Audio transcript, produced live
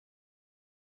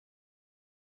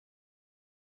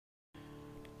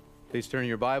Please turn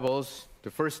your Bibles to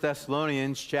 1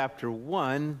 Thessalonians chapter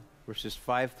 1, verses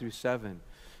 5 through 7.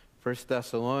 1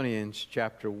 Thessalonians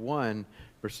chapter 1,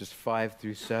 verses 5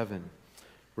 through 7.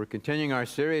 We're continuing our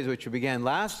series, which we began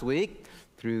last week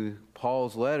through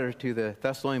Paul's letter to the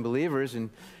Thessalonian believers, and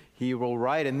he will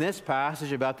write in this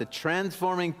passage about the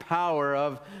transforming power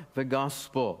of the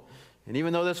gospel. And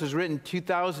even though this was written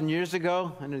 2,000 years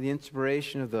ago, under the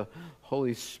inspiration of the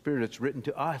Holy Spirit, it's written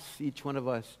to us, each one of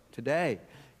us today.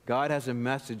 God has a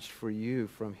message for you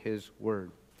from His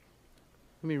Word.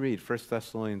 Let me read 1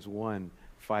 Thessalonians 1,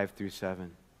 5 through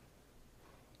 7.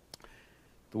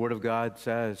 The Word of God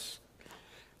says,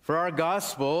 "For our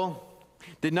gospel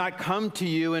did not come to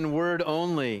you in word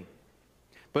only,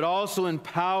 but also in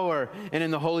power and in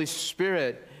the Holy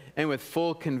Spirit and with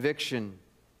full conviction.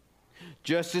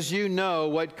 Just as you know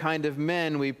what kind of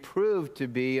men we proved to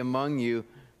be among you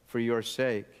for your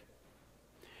sake.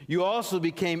 You also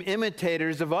became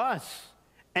imitators of us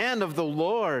and of the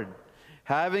Lord,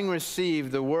 having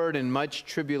received the word in much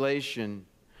tribulation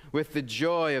with the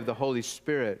joy of the Holy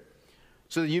Spirit,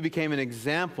 so that you became an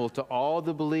example to all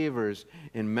the believers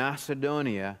in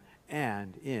Macedonia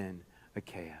and in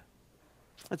Achaia."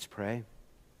 Let's pray.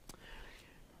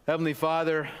 Heavenly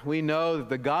Father, we know that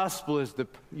the gospel is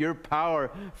your power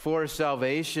for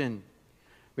salvation.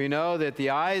 We know that the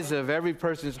eyes of every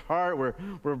person's heart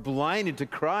were blinded to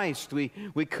Christ. We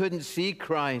couldn't see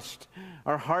Christ.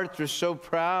 Our hearts were so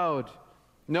proud.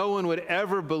 No one would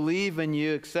ever believe in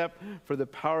you except for the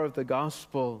power of the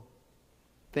gospel.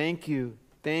 Thank you,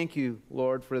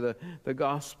 Lord, for the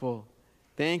gospel.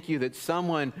 Thank you that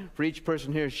someone, for each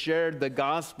person here, shared the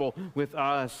gospel with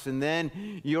us. And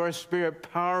then your Spirit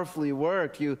powerfully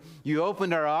worked. You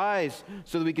opened our eyes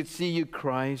so that we could see you,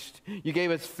 Christ. You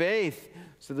gave us faith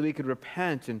so that we could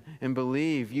repent and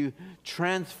believe. You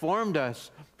transformed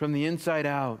us from the inside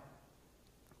out.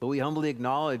 But we humbly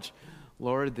acknowledge,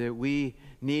 Lord, that we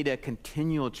need a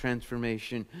continual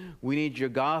transformation. We need your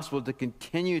gospel to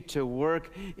continue to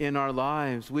work in our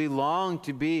lives. We long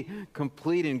to be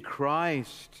complete in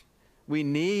Christ. We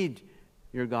need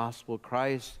your gospel,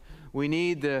 Christ. We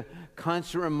need the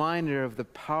constant reminder of the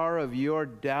power of your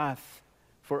death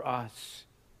for us.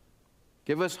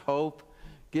 Give us hope.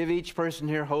 Give each person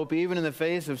here hope, even in the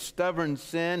face of stubborn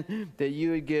sin, that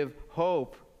you would give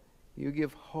hope. You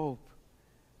give hope.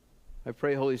 I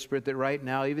pray, Holy Spirit, that right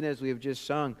now, even as we have just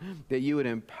sung, that you would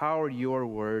empower your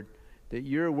word, that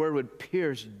your word would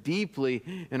pierce deeply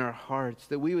in our hearts,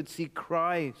 that we would see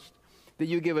Christ, that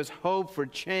you give us hope for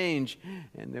change,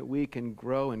 and that we can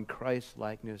grow in Christ's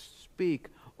likeness. Speak,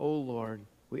 O Lord,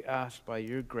 we ask by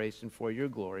your grace and for your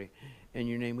glory. In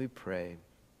your name we pray.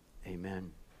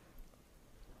 Amen.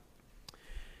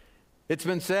 It's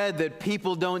been said that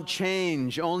people don't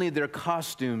change, only their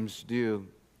costumes do.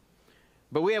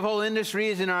 But we have whole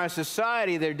industries in our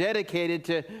society that are dedicated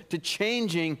to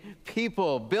changing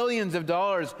people. Billions of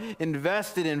dollars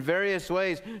invested in various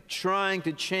ways trying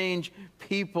to change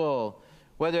people,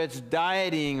 whether it's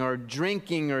dieting or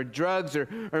drinking or drugs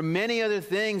or many other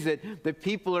things that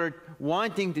people are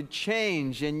wanting to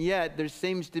change, and yet there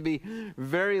seems to be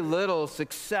very little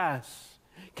success.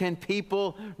 Can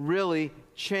people really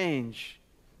change?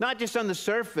 Not just on the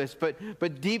surface,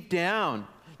 but deep down.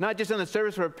 Not just on the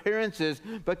surface for appearances,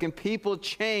 but can people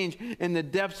change in the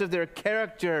depths of their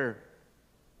character?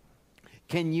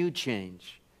 Can you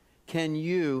change? Can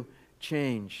you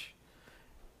change?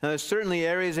 Now, there's certainly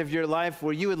areas of your life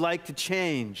where you would like to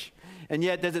change, and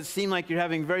yet does it seem like you're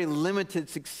having very limited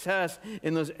success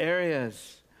in those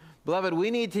areas? Beloved, we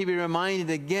need to be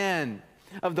reminded again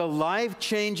of the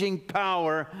life-changing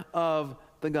power of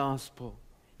the gospel.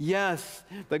 Yes,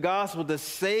 the gospel to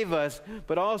save us,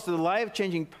 but also the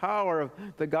life-changing power of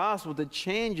the gospel to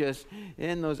change us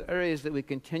in those areas that we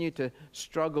continue to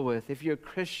struggle with. If you're a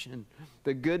Christian,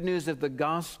 the good news of the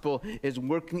gospel is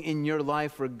working in your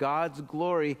life for God's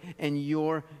glory and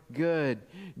your good.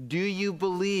 Do you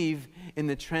believe in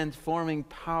the transforming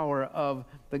power of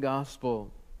the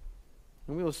gospel?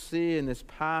 And we will see in this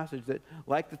passage that,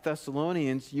 like the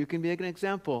Thessalonians, you can be an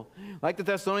example. Like the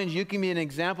Thessalonians, you can be an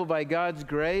example by God's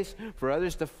grace for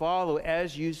others to follow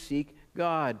as you seek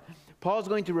God. Paul's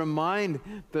going to remind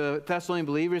the Thessalonian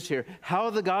believers here how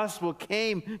the gospel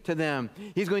came to them.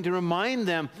 He's going to remind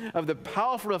them of the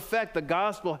powerful effect the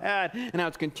gospel had and how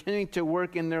it's continuing to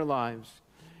work in their lives.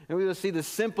 And we will see the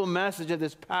simple message of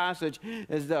this passage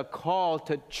is the call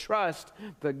to trust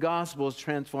the gospel's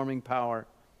transforming power.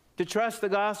 To trust the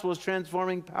gospel's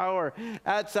transforming power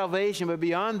at salvation, but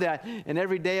beyond that, in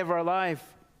every day of our life.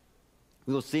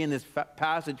 We will see in this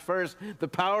passage first the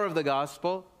power of the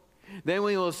gospel. Then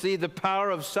we will see the power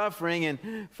of suffering.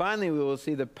 And finally, we will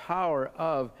see the power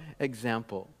of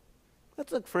example.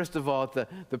 Let's look first of all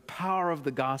at the power of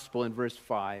the gospel in verse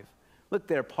 5. Look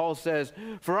there, Paul says,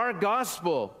 "For our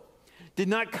gospel did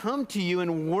not come to you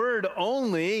in word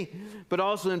only, but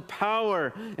also in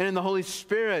power and in the Holy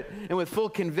Spirit and with full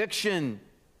conviction,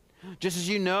 just as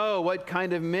you know what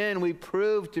kind of men we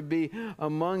proved to be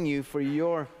among you for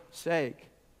your sake."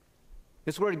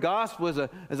 This word gospel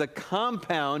is a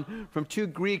compound from two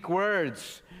Greek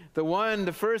words.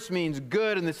 The first means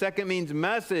good, and the second means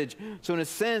message. So in a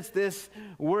sense, this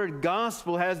word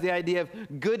gospel has the idea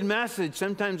of good message.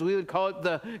 Sometimes we would call it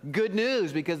the good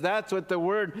news, because that's what the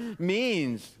word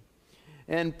means.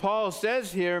 And Paul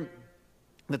says here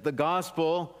that the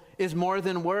gospel is more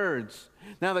than words.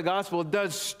 Now, the gospel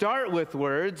does start with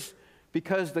words,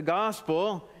 because the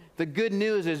gospel, the good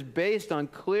news, is based on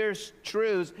clear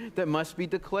truths that must be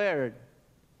declared.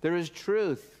 There is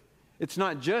truth. It's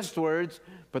not just words,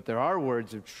 but there are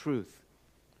words of truth.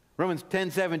 Romans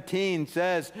 10:17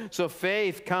 says, "So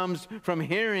faith comes from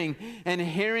hearing, and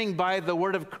hearing by the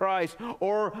word of Christ,"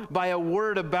 or by a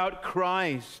word about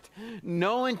Christ.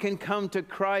 No one can come to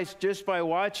Christ just by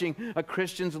watching a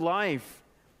Christian's life,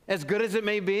 as good as it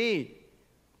may be.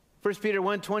 1 Peter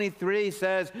 1:23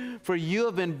 says, "For you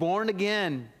have been born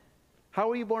again." How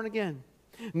were you born again?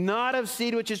 "Not of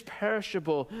seed which is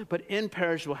perishable, but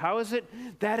imperishable." How is it?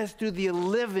 That is through the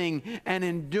living and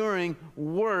enduring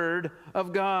Word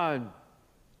of God.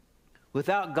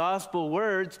 Without gospel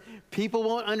words, people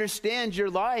won't understand your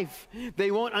life.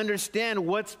 They won't understand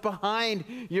what's behind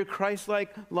your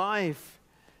Christ-like life.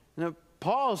 Now,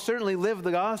 Paul certainly lived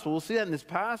the gospel. We'll see that in this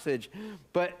passage.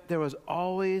 But there was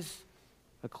always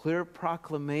a clear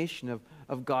proclamation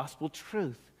of gospel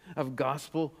truth, of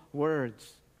gospel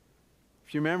words.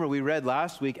 If you remember, we read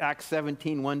last week Acts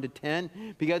 17,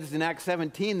 1-10, because it's in Acts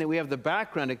 17 that we have the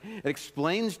background. It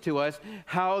explains to us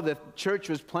how the church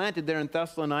was planted there in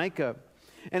Thessalonica.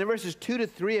 And in verses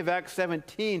 2-3 of Acts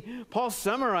 17, Paul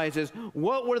summarizes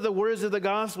what were the words of the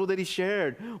gospel that he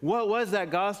shared. What was that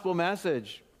gospel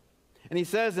message? And he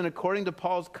says, and according to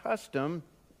Paul's custom,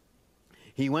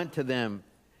 he went to them,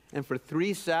 and for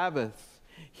 3 Sabbaths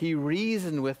he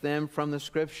reasoned with them from the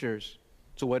Scriptures.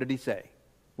 So what did he say?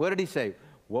 What did he say?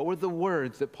 What were the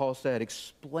words that Paul said,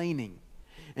 explaining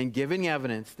and giving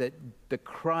evidence that the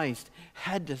Christ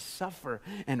had to suffer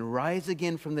and rise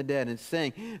again from the dead, and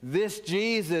saying, "This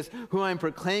Jesus who I'm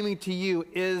proclaiming to you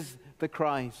is the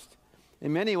Christ."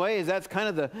 In many ways, that's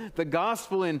kind of the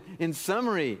gospel in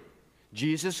summary.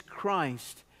 Jesus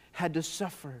Christ had to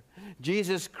suffer.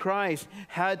 Jesus Christ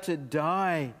had to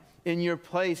die in your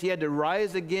place. He had to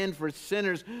rise again for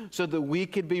sinners so that we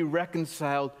could be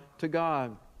reconciled to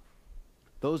God.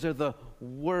 Those are the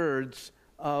words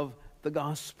of the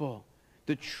gospel,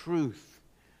 the truth.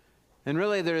 And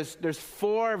really there's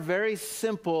 4 very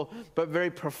simple but very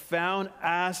profound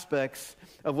aspects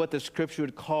of what the Scripture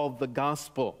would call the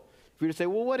gospel. If we were to say,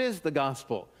 well, what is the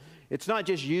gospel? It's not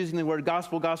just using the word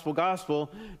gospel, gospel,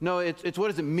 gospel. No, it's what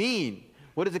does it mean?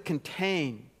 What does it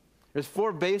contain? There's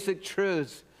 4 basic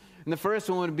truths. And the first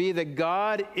one would be that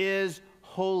God is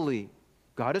holy.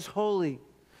 God is holy.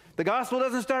 The gospel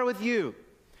doesn't start with you.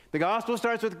 The gospel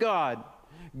starts with God.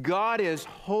 God is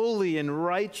holy and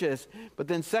righteous. But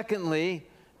then secondly,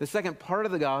 the second part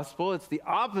of the gospel, it's the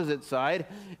opposite side,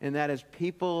 and that is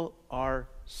people are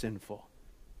sinful.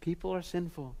 People are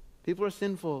sinful. People are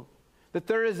sinful. The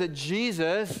third is that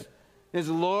Jesus is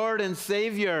Lord and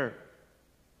Savior.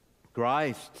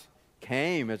 Christ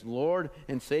came as Lord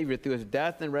and Savior through his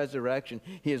death and resurrection.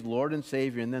 He is Lord and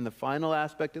Savior. And then the final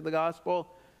aspect of the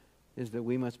gospel is that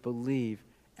we must believe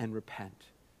and repent.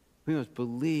 We must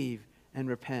believe and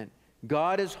repent.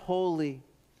 God is holy.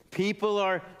 People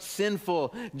are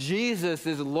sinful. Jesus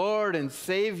is Lord and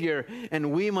Savior,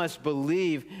 and we must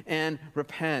believe and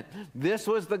repent. This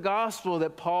was the gospel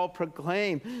that Paul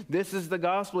proclaimed. This is the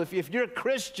gospel. If you're a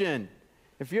Christian,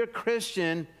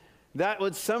 that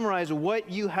would summarize what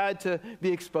you had to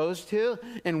be exposed to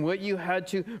and what you had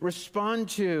to respond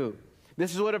to.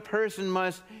 This is what a person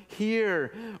must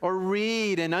hear or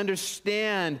read and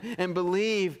understand and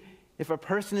believe if a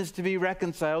person is to be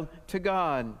reconciled to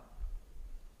God.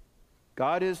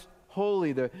 God is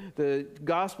holy. The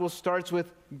gospel starts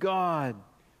with God.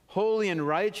 Holy and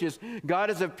righteous. God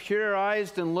is of pure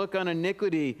eyes to look on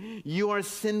iniquity. You are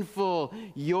sinful.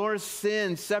 Your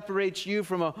sin separates you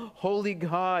from a holy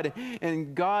God.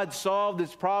 And God solved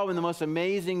this problem in the most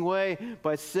amazing way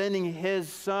by sending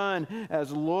his Son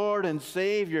as Lord and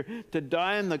Savior to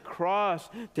die on the cross,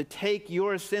 to take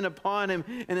your sin upon him,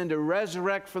 and then to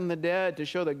resurrect from the dead to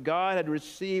show that God had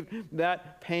received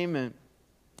that payment.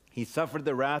 He suffered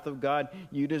the wrath of God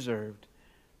you deserved.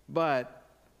 But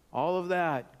all of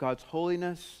that, God's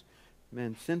holiness,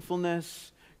 man's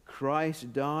sinfulness,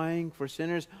 Christ dying for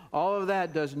sinners, all of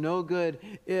that does no good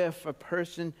if a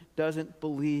person doesn't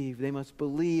believe. They must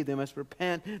believe, they must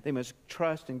repent, they must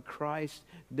trust in Christ's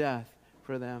death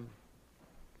for them.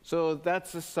 So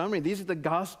that's the summary. These are the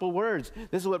gospel words.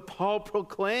 This is what Paul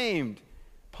proclaimed.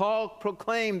 Paul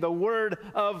proclaimed the word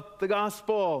of the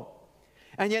gospel.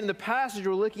 And yet in the passage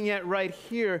we're looking at right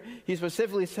here, he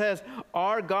specifically says,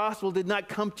 our gospel did not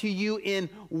come to you in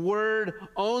word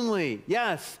only.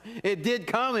 Yes, it did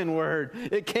come in word.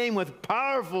 It came with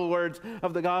powerful words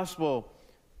of the gospel.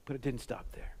 But it didn't stop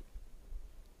there.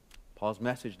 Paul's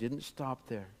message didn't stop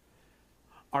there.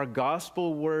 Are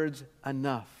gospel words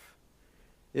enough?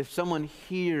 If someone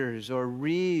hears or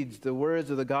reads the words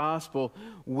of the gospel,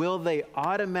 will they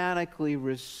automatically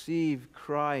receive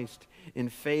Christ in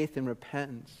faith and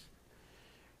repentance?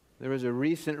 There was a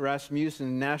recent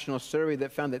Rasmussen national survey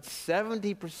that found that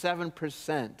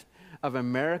 77% of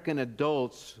American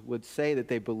adults would say that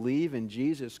they believe in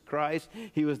Jesus Christ.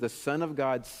 He was the Son of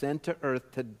God sent to earth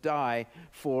to die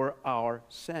for our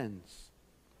sins.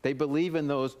 They believe in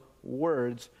those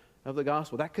words of the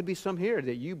gospel. That could be some here,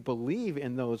 that you believe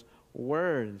in those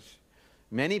words.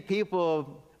 Many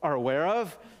people are aware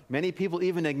of, many people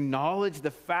even acknowledge the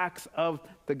facts of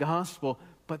the gospel,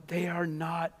 but they are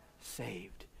not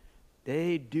saved.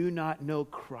 They do not know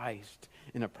Christ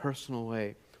in a personal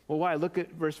way. Well, why? Look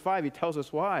at verse 5. He tells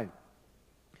us why.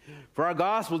 For our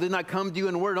gospel did not come to you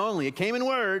in word only. It came in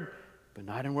word, but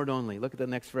not in word only. Look at the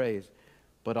next phrase.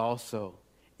 But also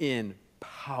in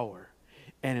power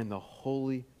and in the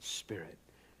Holy Spirit.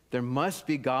 There must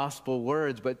be gospel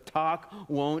words, but talk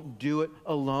won't do it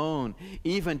alone.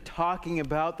 Even talking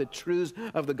about the truths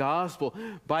of the gospel,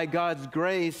 by God's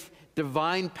grace,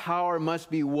 divine power must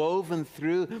be woven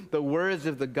through the words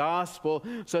of the gospel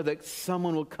so that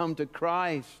someone will come to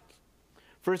Christ.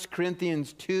 1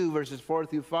 Corinthians 2, verses 4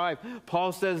 through 5,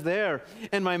 Paul says there,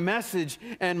 and my message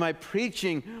and my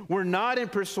preaching were not in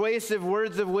persuasive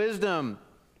words of wisdom,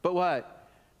 but what?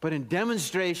 But in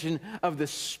demonstration of the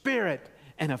Spirit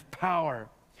and of power,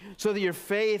 so that your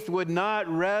faith would not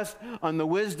rest on the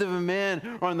wisdom of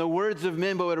men or on the words of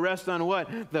men, but would rest on what?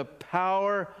 The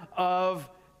power of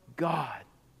God.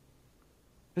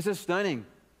 This is stunning.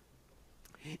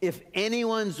 If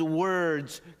anyone's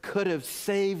words could have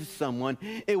saved someone,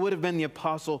 it would have been the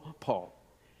Apostle Paul.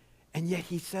 And yet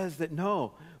he says that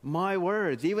no, my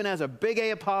words, even as a big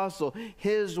A apostle,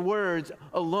 his words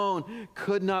alone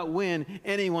could not win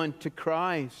anyone to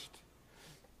Christ.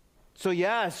 So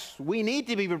yes, we need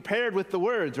to be prepared with the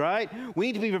words, right? We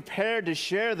need to be prepared to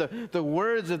share the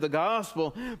words of the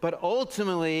gospel, but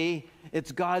ultimately,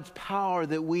 it's God's power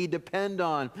that we depend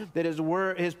on, that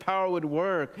His power would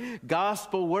work.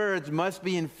 Gospel words must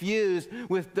be infused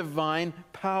with divine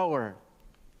power.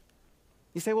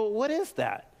 You say, well, what is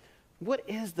that? What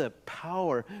is the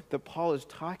power that Paul is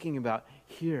talking about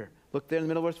here? Look there in the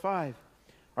middle of verse 5.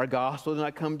 Our gospel did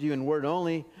not come to you in word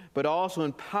only, but also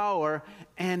in power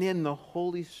and in the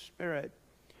Holy Spirit.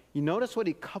 You notice what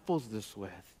he couples this with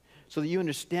so that you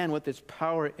understand what this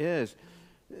power is.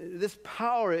 This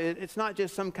power, it's not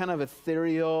just some kind of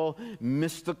ethereal,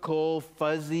 mystical,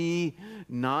 fuzzy,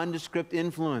 nondescript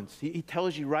influence. He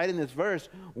tells you right in this verse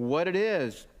what it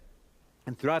is.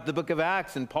 And throughout the book of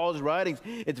Acts and Paul's writings,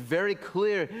 it's very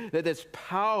clear that this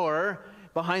power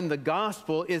behind the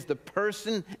gospel is the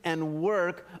person and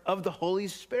work of the Holy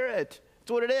Spirit.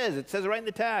 That's what it is. It says right in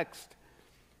the text.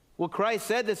 Well, Christ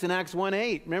said this in Acts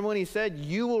 1:8. Remember when he said,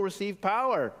 you will receive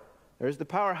power. There's the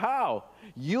power. How?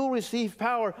 You'll receive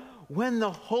power when the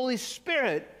Holy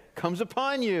Spirit comes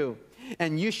upon you.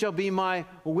 And you shall be my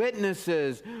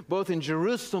witnesses, both in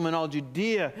Jerusalem and all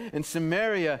Judea and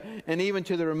Samaria, and even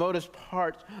to the remotest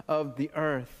parts of the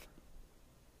earth.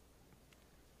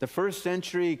 The first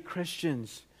century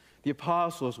Christians, the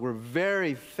apostles, were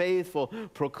very faithful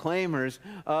proclaimers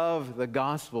of the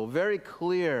gospel, very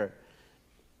clear.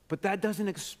 But that doesn't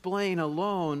explain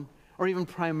alone, or even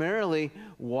primarily,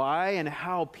 why and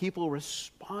how people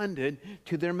responded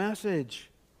to their message.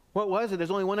 What was it?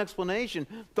 There's only one explanation.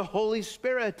 The Holy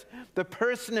Spirit. The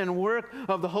person and work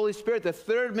of the Holy Spirit, the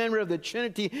third member of the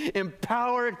Trinity,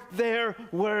 empowered their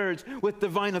words with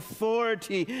divine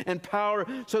authority and power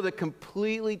so that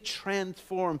completely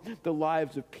transformed the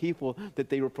lives of people that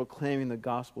they were proclaiming the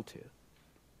gospel to.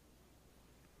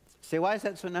 Say, why is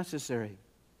that so necessary?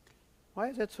 Why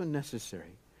is that so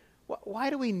necessary? Why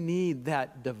do we need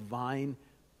that divine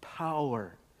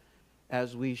power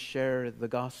as we share the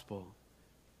gospel?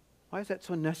 Why is that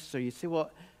so necessary? You say,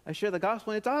 well, I share the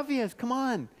gospel, and it's obvious. Come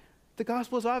on. The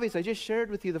gospel is obvious. I just shared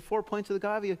with you the 4 points of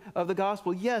the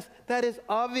gospel. Yes, that is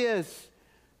obvious,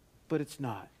 but it's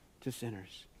not to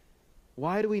sinners.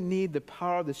 Why do we need the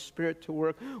power of the Spirit to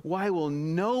work? Why will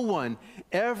no one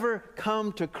ever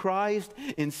come to Christ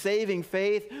in saving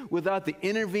faith without the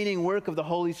intervening work of the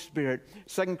Holy Spirit?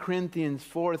 2 Corinthians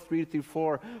 4,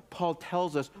 3-4, Paul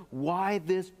tells us why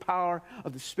this power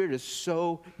of the Spirit is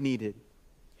so needed.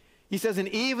 He says, and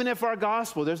even if our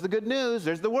gospel, there's the good news,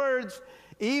 there's the words,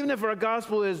 even if our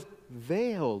gospel is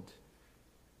veiled,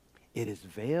 it is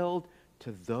veiled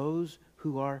to those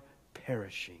who are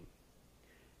perishing,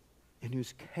 in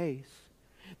whose case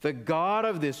the God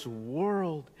of this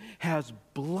world has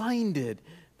blinded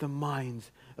the minds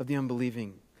of the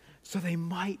unbelieving, so they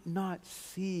might not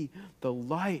see the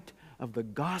light of the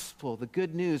gospel, the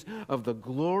good news of the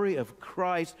glory of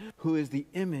Christ, who is the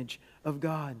image of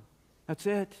God. That's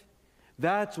it.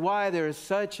 That's why there is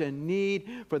such a need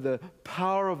for the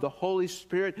power of the Holy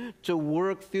Spirit to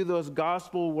work through those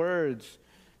gospel words.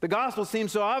 The gospel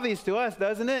seems so obvious to us,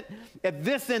 doesn't it? At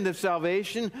this end of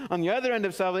salvation, on the other end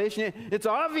of salvation, it's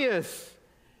obvious.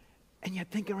 And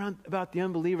yet think about the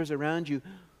unbelievers around you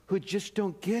who just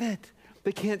don't get it.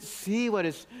 They can't see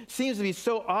what seems to be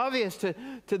so obvious to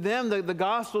them. The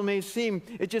gospel may seem,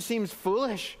 it just seems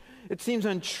foolish. It seems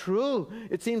untrue.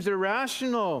 It seems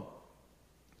irrational.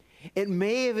 It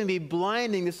may even be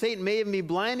blinding. The Satan may even be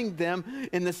blinding them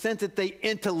in the sense that they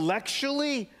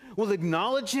intellectually will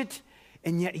acknowledge it,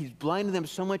 and yet he's blinding them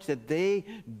so much that they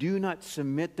do not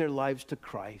submit their lives to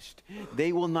Christ.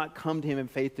 They will not come to him in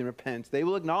faith and repentance. They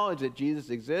will acknowledge that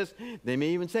Jesus exists. They may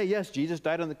even say, yes, Jesus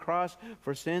died on the cross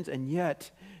for sins, and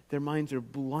yet their minds are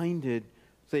blinded.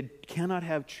 So they cannot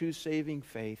have true saving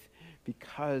faith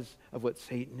because of what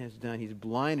Satan has done. He's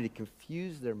blinded. He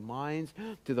confused their minds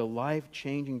to the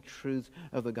life-changing truths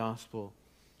of the gospel.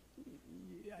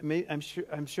 I'm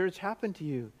sure it's happened to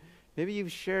you. Maybe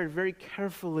you've shared very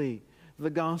carefully the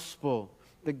gospel,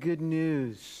 the good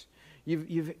news.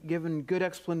 You've given good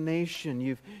explanation.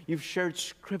 You've shared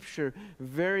Scripture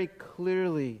very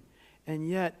clearly, and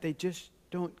yet they just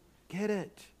don't get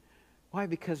it. Why?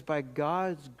 Because by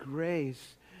God's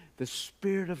grace, the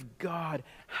Spirit of God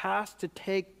has to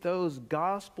take those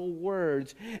gospel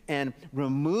words and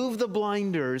remove the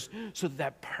blinders so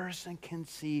that person can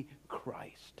see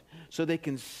Christ, so they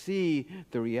can see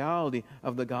the reality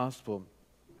of the gospel.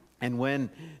 And when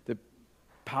the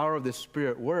power of the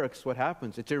Spirit works, what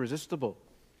happens? It's irresistible.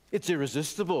 It's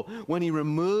irresistible. When he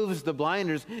removes the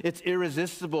blinders, it's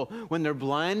irresistible. When their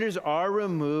blinders are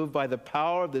removed by the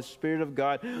power of the Spirit of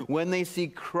God, when they see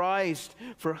Christ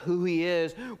for who he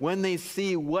is, when they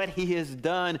see what he has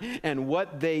done and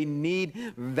what they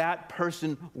need, that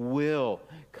person will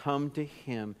come to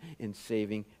him in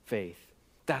saving faith.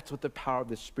 That's what the power of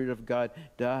the Spirit of God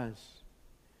does.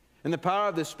 And the power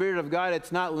of the Spirit of God,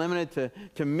 it's not limited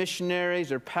to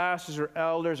missionaries or pastors or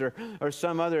elders or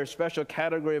some other special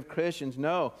category of Christians.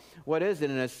 No. What is it?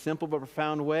 In a simple but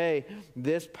profound way,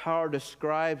 this power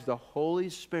describes the Holy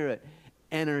Spirit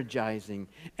energizing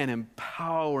and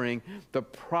empowering the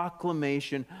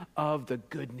proclamation of the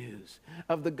good news,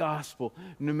 of the gospel,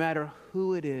 no matter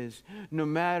who it is, no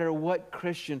matter what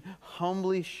Christian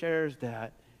humbly shares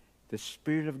that, the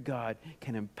Spirit of God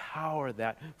can empower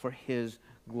that for his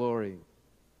glory.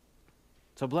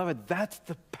 So, beloved, that's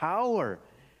the power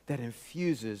that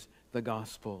infuses the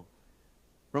gospel.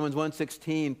 Romans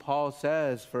 1:16, Paul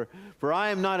says, For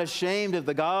I am not ashamed of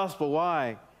the gospel.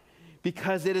 Why?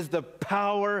 Because it is the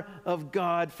power of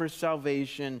God for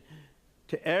salvation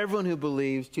to everyone who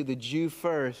believes, to the Jew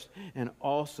first, and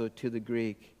also to the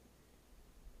Greek.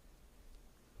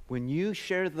 When you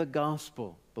share the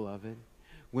gospel, beloved,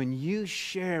 when you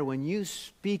share, when you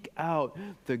speak out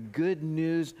the good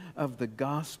news of the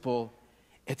gospel,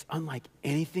 it's unlike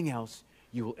anything else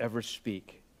you will ever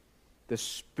speak. The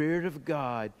Spirit of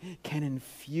God can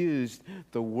infuse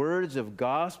the words of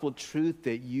gospel truth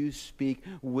that you speak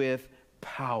with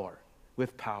power,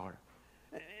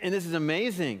 And this is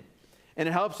amazing. And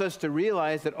it helps us to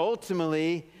realize that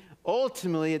ultimately,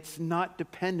 it's not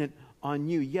dependent on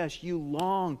you. Yes, you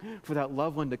long for that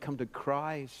loved one to come to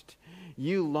Christ.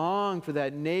 You long for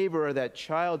that neighbor or that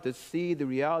child to see the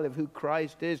reality of who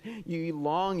Christ is. You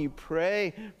long, you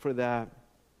pray for that.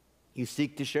 You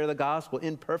seek to share the gospel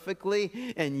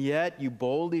imperfectly, and yet you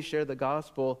boldly share the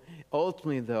gospel.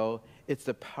 Ultimately, though, it's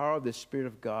the power of the Spirit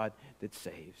of God that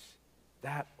saves.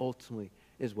 That ultimately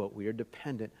is what we are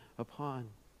dependent upon.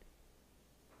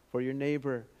 For your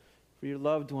neighbor, for your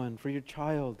loved one, for your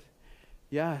child.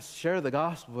 Yes, share the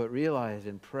gospel, but realize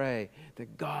and pray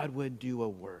that God would do a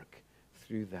work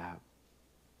through that.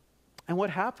 And what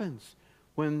happens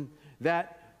when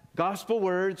that Gospel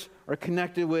words are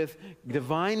connected with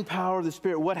divine power of the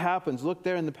Spirit. What happens? Look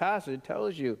there in the passage, it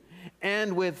tells you.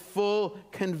 And with full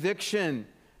conviction.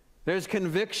 There's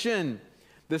conviction.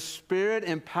 The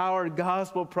Spirit-empowered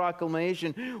gospel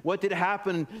proclamation. What did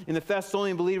happen in the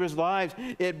Thessalonian believers' lives?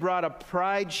 It brought a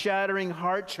pride-shattering,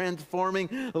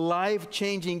 heart-transforming,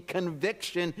 life-changing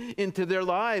conviction into their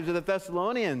lives of the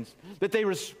Thessalonians. That they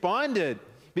responded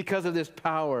because of this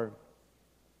power.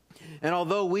 And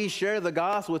although we share the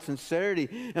gospel with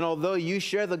sincerity, and although you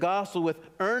share the gospel with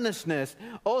earnestness,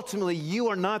 ultimately you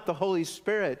are not the Holy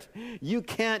Spirit. You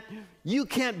can't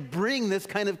bring this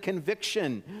kind of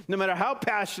conviction, no matter how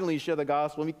passionately you share the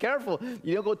gospel. And be careful,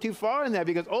 you don't go too far in that,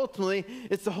 because ultimately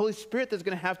it's the Holy Spirit that's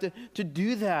going to have to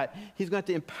do that. He's going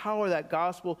to empower that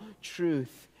gospel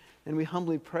truth. And we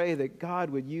humbly pray that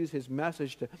God would use his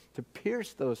message to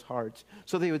pierce those hearts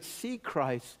so they would see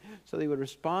Christ, so they would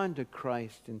respond to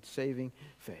Christ in saving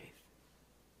faith.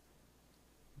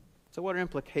 So what are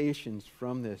implications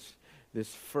from this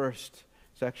first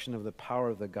section of the power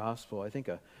of the gospel? I think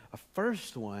a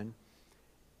first one,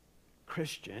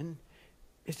 Christian,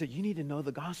 is that you need to know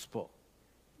the gospel.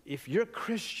 If you're a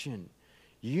Christian,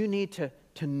 you need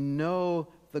to know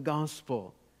the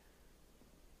gospel.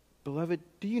 Beloved,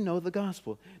 do you know the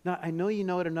gospel? Now, I know you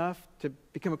know it enough to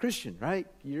become a Christian, right?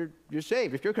 You're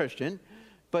saved if you're a Christian.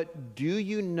 But do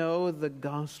you know the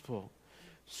gospel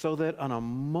so that on a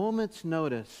moment's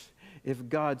notice, if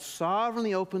God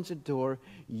sovereignly opens a door,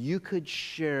 you could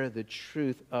share the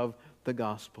truth of the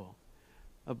gospel?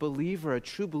 A believer, a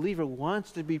true believer,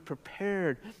 wants to be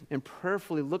prepared and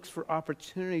prayerfully looks for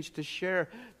opportunities to share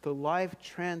the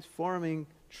life-transforming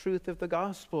truth of the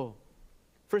gospel.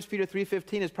 1 Peter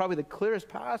 3:15 is probably the clearest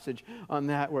passage on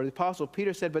that, where the Apostle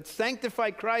Peter said, "But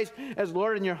sanctify Christ as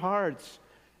Lord in your hearts."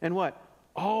 And what?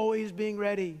 Always being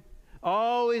ready.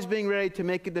 Always being ready to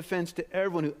make a defense to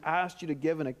everyone who asks you to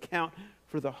give an account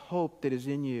for the hope that is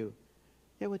in you.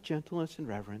 Yet with gentleness and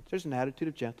reverence. There's an attitude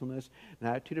of gentleness, an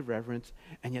attitude of reverence,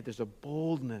 and yet there's a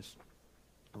boldness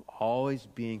of always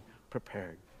being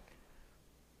prepared.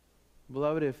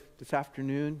 Beloved, if this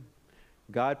afternoon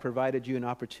God provided you an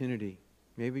opportunity,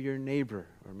 maybe your neighbor,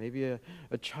 or maybe a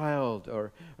child,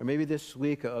 or maybe this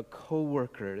week a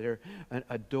co-worker,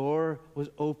 a door was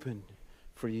opened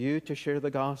for you to share the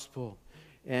gospel,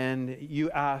 and you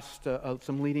asked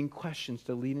some leading questions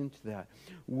to lead into that.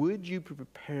 Would you be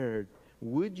prepared?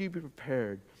 Would you be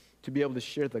prepared to be able to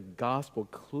share the gospel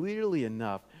clearly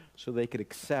enough so they could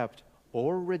accept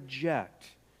or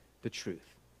reject the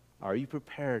truth? Are you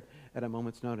prepared at a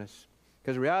moment's notice?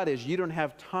 Because the reality is you don't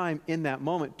have time in that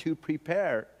moment to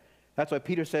prepare. That's why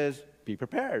Peter says, be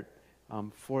prepared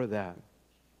for that.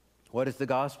 What is the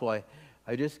gospel?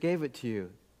 I just gave it to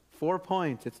you. 4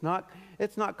 points. It's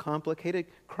not complicated.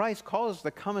 Christ calls us to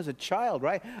come as a child,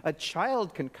 right? A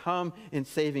child can come in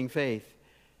saving faith.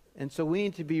 And so we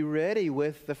need to be ready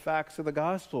with the facts of the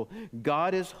gospel.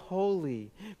 God is holy.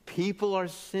 People are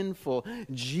sinful.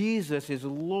 Jesus is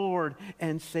Lord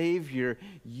and Savior.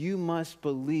 You must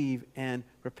believe and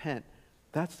repent.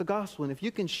 That's the gospel. And if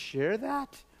you can share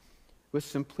that with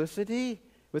simplicity,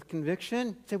 with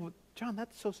conviction, say, well, John,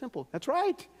 that's so simple. That's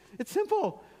right. It's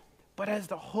simple. But as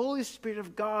the Holy Spirit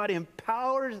of God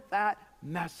empowers that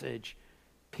message,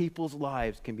 people's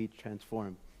lives can be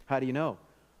transformed. How do you know?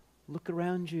 Look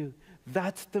around you.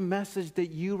 That's the message that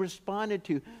you responded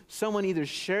to. Someone either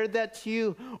shared that to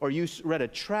you, or you read a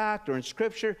tract or in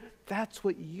Scripture. That's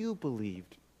what you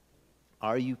believed.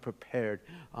 Are you prepared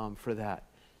for that?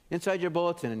 Inside your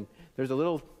bulletin, there's a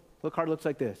little card that looks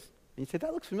like this. And you say,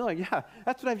 that looks familiar. Yeah,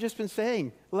 that's what I've just been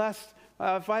saying the last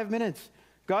 5 minutes.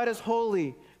 God is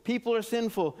holy. People are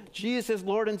sinful. Jesus is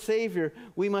Lord and Savior.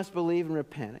 We must believe and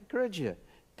repent. I encourage you.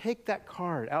 Take that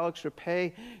card. Alex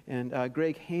Rapay and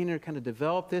Greg Hayner kind of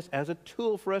developed this as a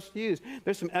tool for us to use.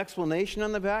 There's some explanation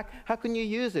on the back. How can you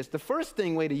use this? The first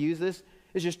way to use this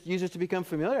is just use it to become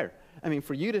familiar. I mean,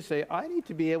 for you to say, I need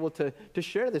to be able to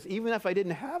share this, even if I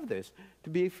didn't have this, to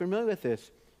be familiar with this.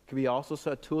 It could be also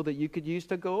a tool that you could use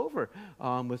to go over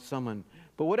with someone.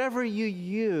 But whatever you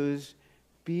use,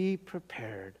 be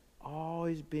prepared.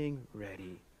 Always being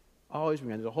ready. Always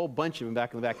remember, there's a whole bunch of them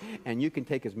back in the back, and you can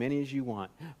take as many as you want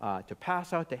to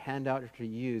pass out, to hand out, or to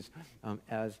use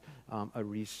as a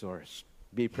resource.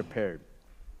 Be prepared.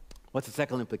 What's the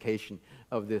second implication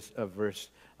of this, of verse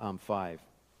 5?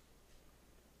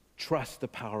 Trust the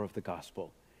power of the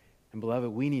gospel. And beloved,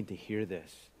 we need to hear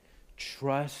this.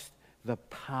 Trust the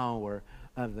power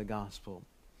of the gospel.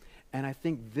 And I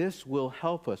think this will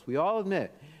help us. We all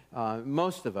admit,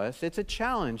 most of us, it's a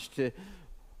challenge to...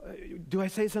 do I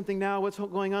say something now? What's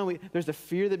going on? There's a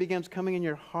fear that begins coming in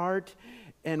your heart,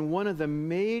 And one of the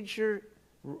major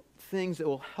things that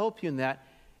will help you in that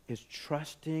is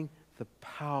trusting the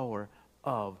power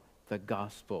of the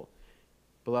gospel.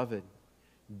 Beloved,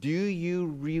 do you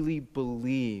really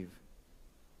believe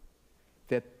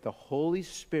that the Holy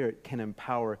Spirit can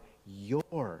empower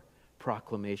your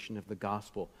proclamation of the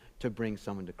gospel to bring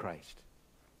someone to Christ?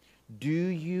 Do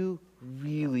you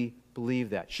really believe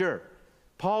that? Sure,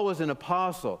 Paul was an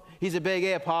apostle. He's a big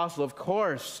A apostle. Of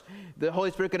course, the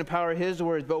Holy Spirit can empower his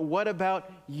words. But what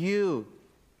about you?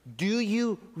 Do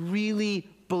you really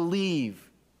believe?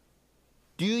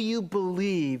 Do you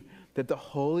believe that the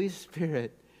Holy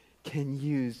Spirit can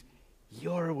use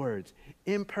your words?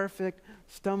 Imperfect,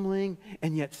 stumbling,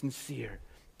 and yet sincere.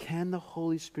 Can the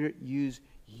Holy Spirit use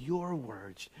your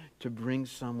words to bring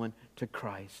someone to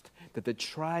Christ? That the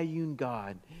triune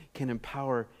God can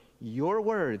empower your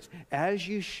words as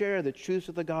you share the truths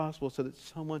of the gospel so that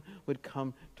someone would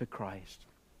come to Christ.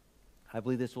 I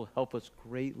believe this will help us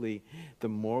greatly the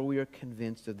more we are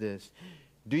convinced of this.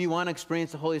 Do you want to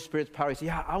experience the Holy Spirit's power? You say,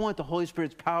 yeah, I want the Holy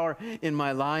Spirit's power in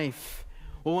my life.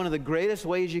 Well, one of the greatest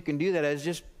ways you can do that is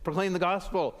just proclaim the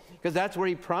gospel, because that's where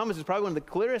he promises, probably one of the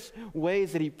clearest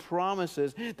ways that he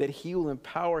promises that he will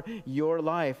empower your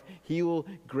life. He will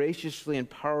graciously and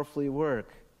powerfully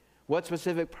work. What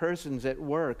specific persons at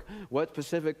work? What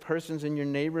specific persons in your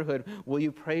neighborhood will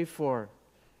you pray for?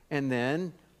 And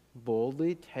then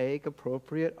boldly take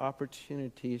appropriate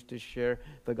opportunities to share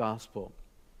the gospel.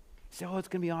 You say, oh, it's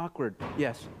going to be awkward.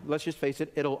 Yes, let's just face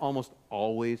it, it'll almost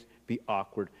always be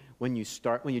awkward when you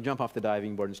jump off the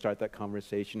diving board and start that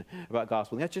conversation about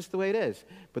gospel. That's just the way it is.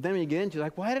 But then when you get into it,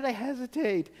 like, why did I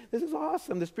hesitate? This is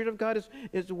awesome. The Spirit of God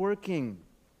is working.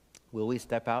 Will we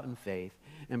step out in faith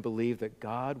and believe that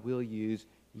God will use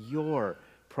your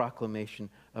proclamation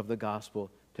of the gospel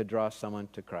to draw someone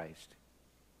to Christ?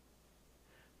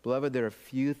 Beloved, there are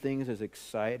few things as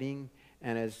exciting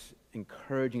and as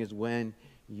encouraging as when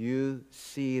you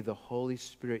see the Holy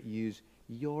Spirit use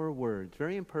your words,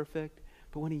 very imperfect,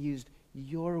 but when he used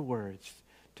your words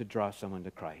to draw someone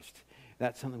to Christ.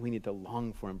 That's something we need to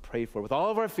long for and pray for. With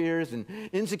all of our fears and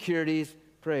insecurities,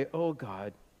 pray, oh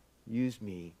God, use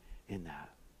me in that.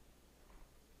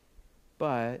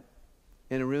 But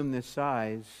in a room this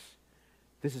size,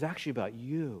 this is actually about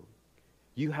you.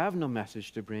 You have no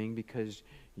message to bring because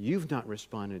you've not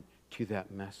responded to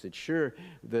that message. Sure,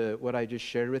 what I just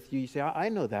shared with you, you say, I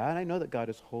know that. I know that God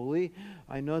is holy.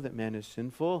 I know that man is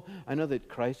sinful. I know that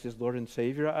Christ is Lord and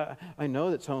Savior. I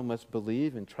know that someone must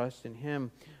believe and trust in him.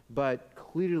 But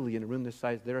clearly in a room this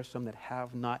size, there are some that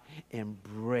have not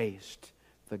embraced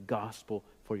the gospel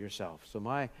for yourself. So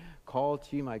my call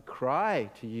to you, my cry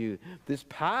to you, this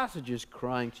passage is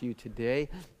crying to you today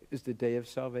is the day of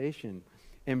salvation.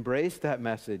 Embrace that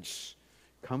message.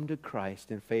 Come to Christ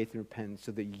in faith and repentance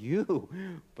so that you,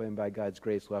 by God's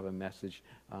grace, will have a message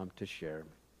to share.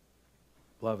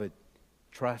 Beloved,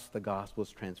 trust the gospel's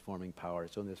transforming power.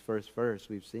 So in this first verse,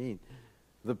 we've seen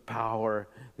the power,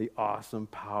 the awesome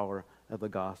power of the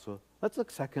gospel. Let's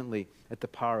look secondly at the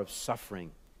power of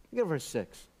suffering. Look at verse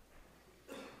 6.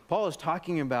 Paul is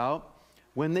talking about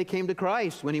when they came to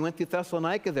Christ, when he went through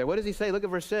Thessalonica there. What does he say? Look at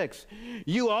verse 6.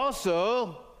 You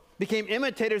also became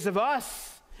imitators of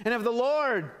us and of the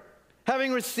Lord,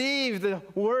 having received the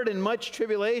word in much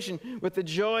tribulation with the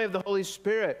joy of the Holy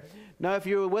Spirit. Now, if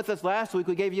you were with us last week,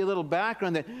 we gave you a little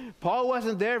background that Paul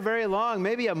wasn't there very long.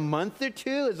 Maybe a month or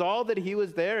two is all that he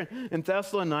was there in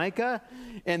Thessalonica.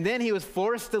 And then he was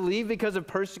forced to leave because of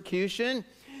persecution.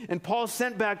 And Paul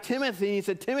sent back Timothy, and he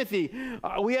said, Timothy,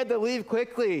 we had to leave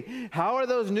quickly. How are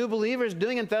those new believers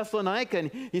doing in Thessalonica?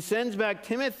 And he sends back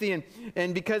Timothy,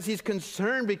 and because he's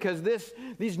concerned, because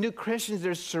these new Christians,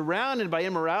 they're surrounded by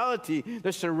immorality.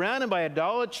 They're surrounded by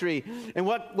idolatry. And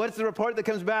what's the report that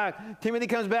comes back? Timothy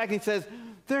comes back and he says,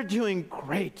 they're doing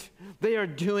great. They are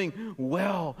doing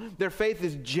well. Their faith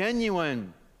is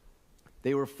genuine.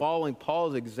 They were following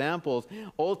Paul's examples.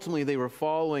 Ultimately, they were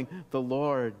following the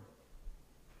Lord.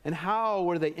 And how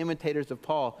were they imitators of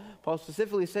Paul? Paul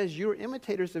specifically says, you are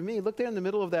imitators of me. Look there in the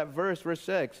middle of that verse, verse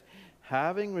 6.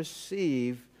 Having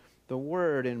received the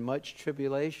word in much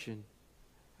tribulation.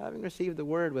 Having received the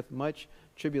word with much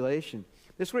tribulation.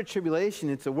 This word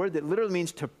tribulation, it's a word that literally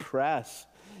means to press.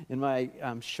 In my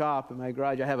shop, in my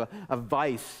garage, I have a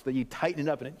vise that you tighten it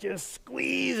up and it just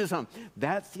squeezes something.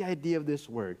 That's the idea of this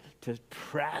word, to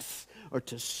press or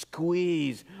to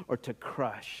squeeze or to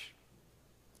crush.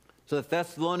 So the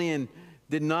Thessalonians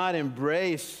did not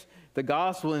embrace the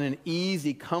gospel in an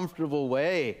easy, comfortable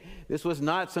way. This was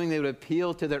not something that would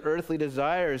appeal to their earthly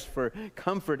desires for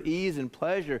comfort, ease, and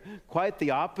pleasure. Quite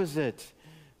the opposite.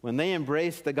 When they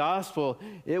embraced the gospel,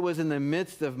 it was in the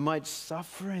midst of much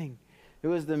suffering. It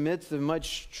was the midst of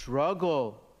much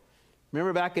struggle.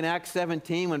 Remember back in Acts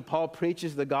 17 when Paul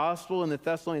preaches the gospel in the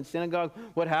Thessalonian synagogue?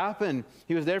 What happened?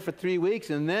 He was there for 3 weeks,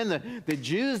 and then the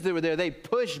Jews that were there, they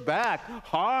pushed back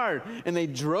hard, and they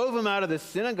drove him out of the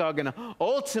synagogue, and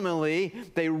ultimately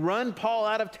they run Paul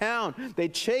out of town. They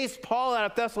chased Paul out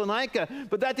of Thessalonica,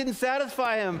 but that didn't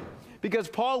satisfy him. Because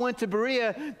Paul went to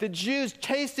Berea, the Jews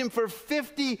chased him for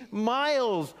 50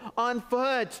 miles on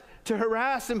foot to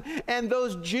harass him. And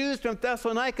those Jews from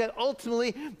Thessalonica,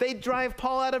 ultimately, they drive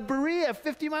Paul out of Berea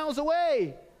 50 miles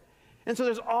away. And so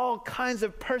there's all kinds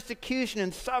of persecution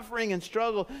and suffering and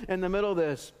struggle in the middle of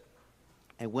this.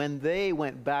 And when they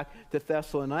went back to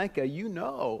Thessalonica, you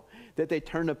know that they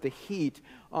turned up the heat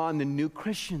on the new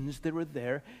Christians that were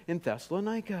there in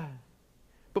Thessalonica.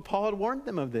 But Paul had warned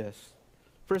them of this.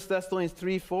 1 Thessalonians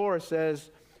 3:4 says,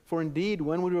 "For indeed,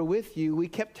 when we were with you, we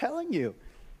kept telling you."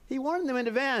 He warned them in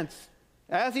advance.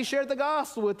 As he shared the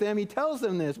gospel with them, he tells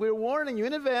them this. We were warning you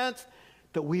in advance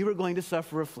that we were going to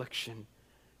suffer affliction.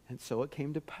 And so it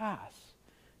came to pass,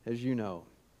 as you know.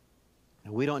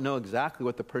 And we don't know exactly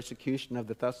what the persecution of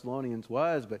the Thessalonians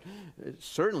was, but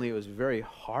certainly it was very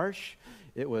harsh.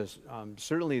 It was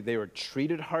certainly they were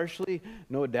treated harshly.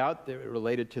 No doubt they were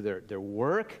related to their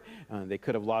work. They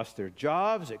could have lost their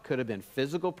jobs. It could have been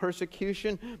physical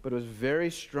persecution, but it was very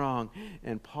strong.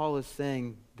 And Paul is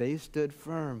saying they stood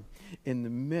firm in the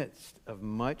midst of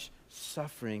much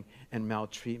suffering and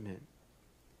maltreatment.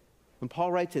 When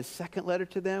Paul writes his second letter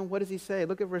to them, what does he say?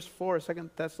 Look at verse 4, 2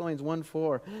 Thessalonians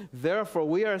 1:4. "Therefore,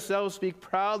 we ourselves speak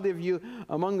proudly of you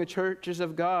among the churches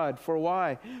of God." For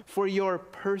why? "For your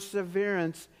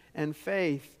perseverance and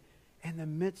faith in the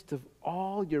midst of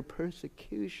all your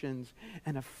persecutions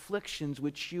and afflictions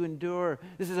which you endure."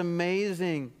 This is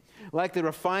amazing. Like the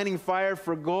refining fire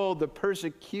for gold, the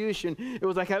persecution, it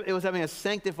was having a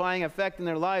sanctifying effect in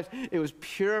their lives. It was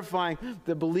purifying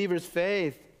the believer's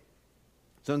faith.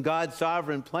 So in God's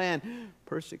sovereign plan,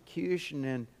 persecution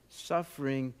and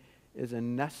suffering is a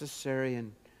necessary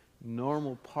and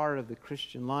normal part of the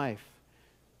Christian life.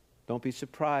 Don't be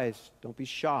surprised. Don't be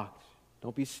shocked.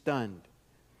 Don't be stunned.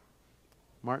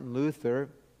 Martin Luther,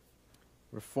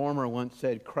 reformer, once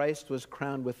said, "Christ was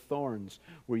crowned with thorns.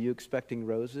 Were you expecting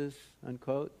roses?"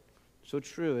 Unquote. So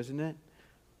true, isn't it?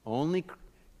 Only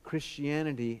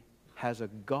Christianity has a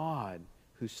God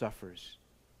who suffers.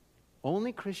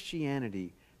 Only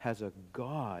Christianity has a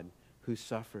God who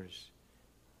suffers.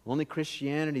 Only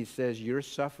Christianity says your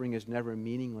suffering is never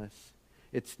meaningless.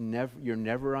 You're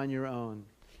never on your own.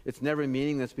 It's never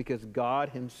meaningless because God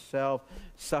himself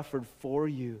suffered for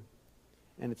you.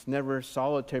 And it's never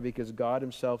solitary because God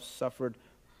himself suffered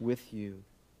with you.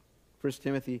 1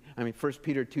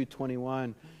 Peter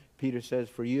 2:21, Peter says,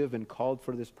 "For you have been called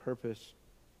for this purpose,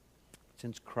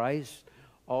 since Christ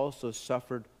also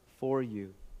suffered for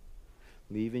you,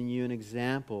 leaving you an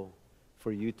example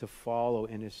for you to follow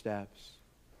in his steps."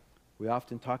 We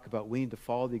often talk about we need to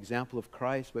follow the example of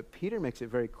Christ, but Peter makes it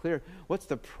very clear. What's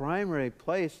the primary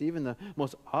place, even the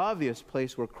most obvious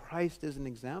place where Christ is an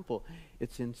example?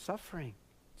 It's in suffering.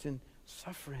 It's in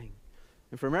suffering.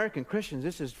 And for American Christians,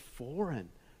 this is foreign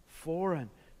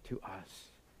to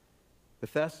us. The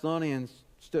Thessalonians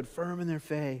stood firm in their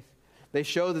faith. They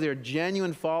showed that they're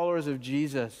genuine followers of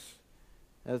Jesus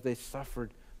as they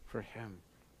suffered for him.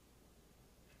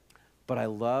 But I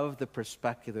love the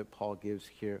perspective that Paul gives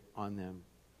here on them.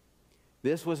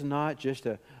 This was not just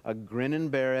a grin and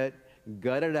bear it,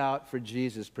 gut it out for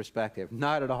Jesus perspective.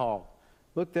 Not at all.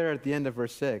 Look there at the end of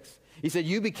verse 6. He said,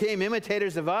 "You became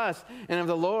imitators of us and of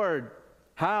the Lord."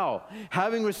 How?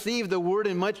 "Having received the word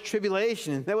in much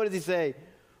tribulation." Then what does he say?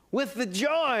 "With the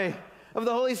joy of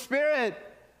the Holy Spirit."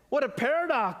 What a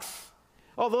paradox.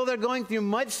 Although they're going through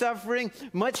much suffering,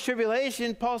 much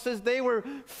tribulation, Paul says they were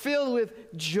filled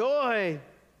with joy.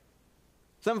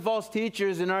 Some false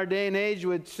teachers in our day and age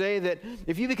would say that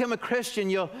if you become a Christian,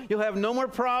 you'll have no more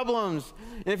problems.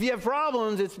 And if you have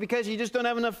problems, it's because you just don't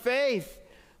have enough faith.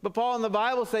 But Paul and the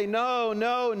Bible say, no.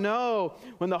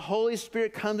 When the Holy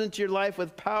Spirit comes into your life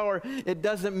with power, it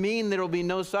doesn't mean there will be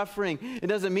no suffering. It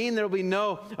doesn't mean there will be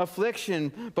no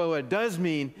affliction. But what it does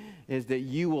mean is that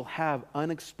you will have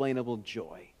unexplainable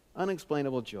joy.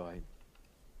 Unexplainable joy.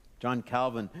 John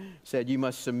Calvin said, "You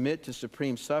must submit to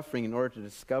supreme suffering in order to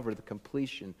discover the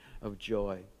completion of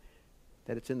joy."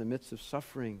 That it's in the midst of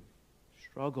suffering,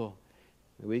 struggle,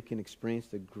 that we can experience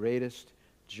the greatest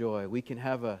joy.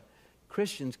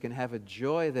 Christians can have a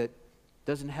joy that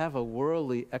doesn't have a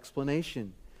worldly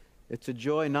explanation. It's a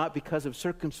joy not because of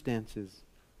circumstances.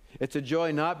 It's a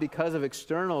joy not because of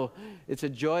external. It's a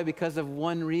joy because of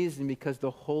one reason, because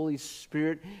the Holy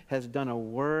Spirit has done a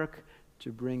work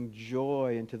to bring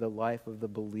joy into the life of the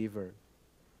believer.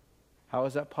 How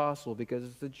is that possible? Because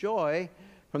it's the joy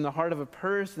from the heart of a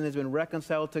person that has been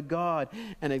reconciled to God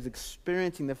and is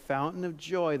experiencing the fountain of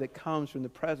joy that comes from the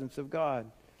presence of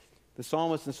God. The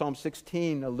psalmist in Psalm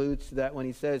 16 alludes to that when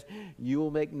he says, "You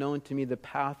will make known to me the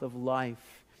path of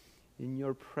life. In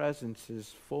your presence is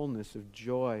fullness of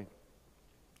joy.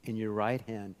 In your right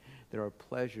hand there are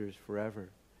pleasures forever."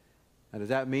 Now, does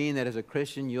that mean that as a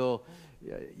Christian you'll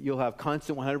have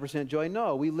constant 100% joy?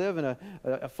 No, we live in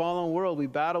a fallen world. We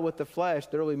battle with the flesh.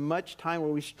 There will be much time where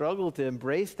we struggle to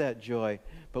embrace that joy,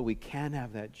 but we can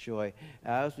have that joy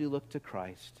as we look to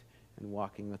Christ and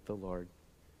walking with the Lord.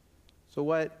 So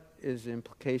what is the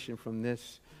implication from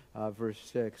this verse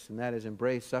 6? And that is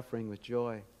embrace suffering with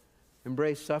joy.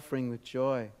 Embrace suffering with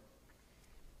joy.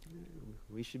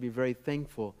 We should be very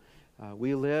thankful.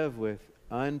 We live with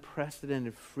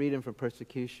unprecedented freedom from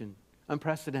persecution.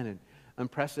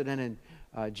 Unprecedented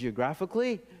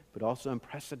geographically, but also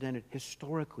unprecedented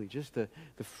historically. Just the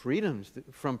freedoms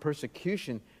from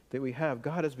persecution that we have.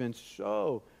 God has been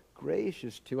so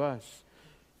gracious to us.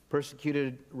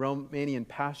 Persecuted Romanian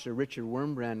pastor Richard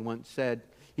Wurmbrand once said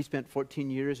he spent 14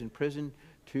 years in prison,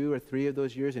 2 or 3 of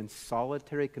those years in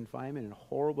solitary confinement in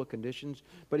horrible conditions.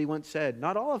 But he once said,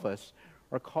 not all of us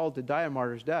are called to die a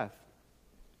martyr's death,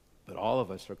 but all of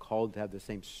us are called to have the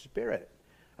same spirit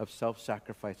of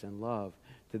self-sacrifice and love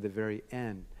to the very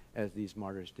end as these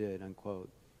martyrs did, unquote.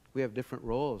 We have different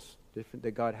roles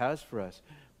that God has for us,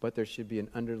 but there should be an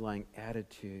underlying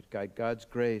attitude. God's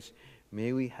grace,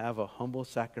 may we have a humble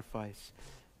sacrifice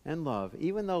and love,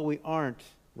 even though we aren't,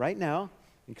 right now,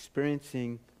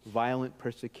 experiencing violent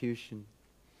persecution.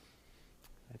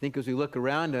 I think as we look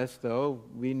around us, though,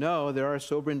 we know there are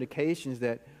sober indications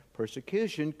that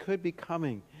persecution could be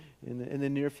coming in the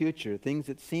near future. Things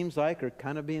that seems like are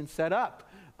kind of being set up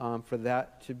for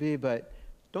that to be. But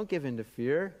don't give in to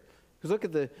fear. Because look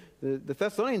at the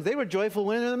Thessalonians. They were joyful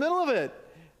when in the middle of it.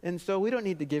 And so we don't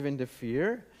need to give in to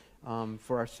fear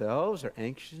for ourselves or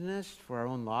anxiousness for our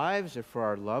own lives or for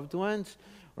our loved ones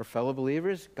or fellow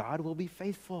believers. God will be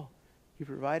faithful. He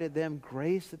provided them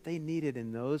grace that they needed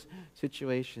in those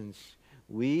situations.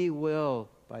 We will,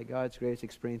 by God's grace,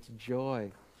 experience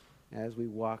joy as we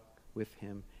walk with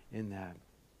Him in that.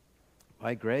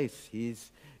 By grace, He's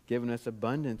given us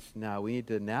abundance now. We need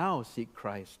to now seek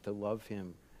Christ, to love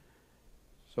Him.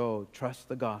 So trust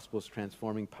the gospel's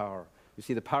transforming power. You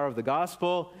see the power of the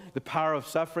gospel, the power of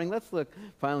suffering. Let's look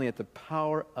finally at the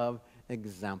power of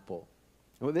example.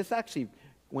 Well, this actually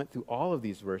went through all of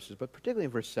these verses, but particularly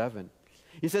in verse 7.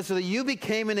 He says, so that you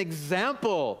became an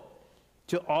example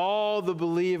to all the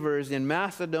believers in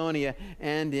Macedonia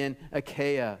and in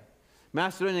Achaia.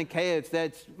 Macedonia and Achaia,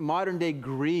 that's modern-day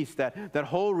Greece, that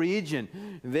whole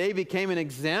region. They became an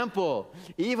example,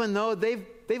 even though they've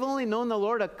only known the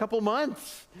Lord a couple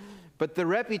months. But the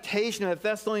reputation of the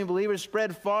Thessalonian believers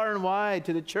spread far and wide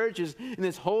to the churches in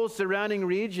this whole surrounding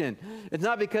region. It's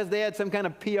not because they had some kind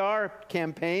of PR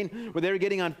campaign where they were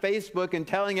getting on Facebook and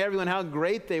telling everyone how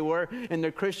great they were in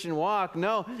their Christian walk.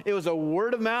 No, it was a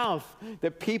word of mouth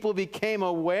that people became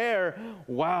aware,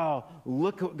 wow,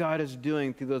 look what God is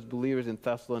doing through those believers in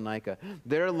Thessalonica.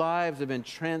 Their lives have been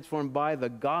transformed by the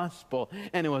gospel,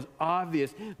 and it was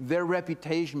obvious their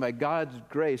reputation by God's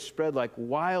grace spread like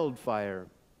wildfire.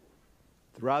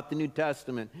 Throughout the New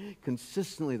Testament,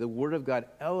 consistently, the Word of God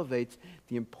elevates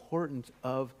the importance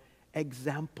of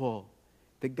example.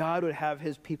 That God would have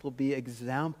His people be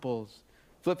examples.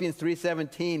 Philippians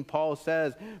 3:17, Paul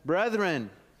says, brethren,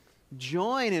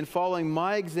 join in following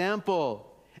my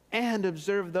example and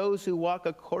observe those who walk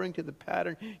according to the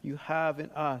pattern you have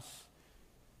in us.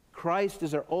 Christ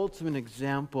is our ultimate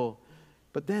example.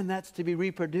 But then that's to be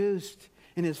reproduced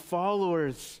in His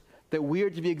followers, that we are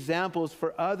to be examples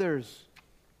for others.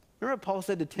 Remember what Paul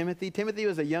said to Timothy? Timothy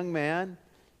was a young man.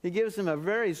 He gives him a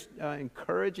very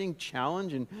encouraging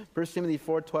challenge in 1 Timothy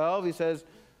 4:12. He says,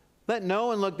 let no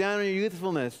one look down on your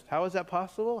youthfulness. How is that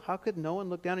possible? How could no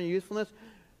one look down on your youthfulness?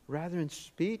 Rather in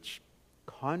speech,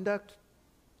 conduct,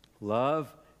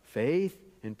 love, faith,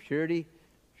 and purity,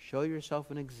 show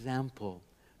yourself an example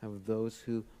of those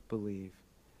who believe.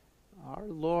 Our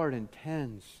Lord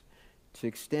intends to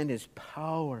extend His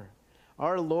power.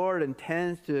 Our Lord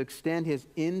intends to extend His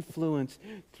influence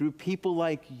through people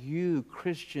like you,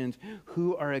 Christians,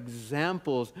 who are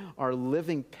examples, are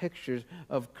living pictures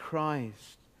of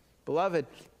Christ. Beloved,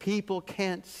 people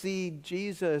can't see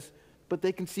Jesus, but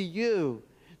they can see you.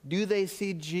 Do they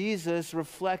see Jesus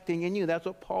reflecting in you? That's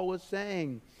what Paul was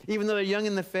saying. Even though they're young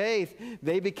in the faith,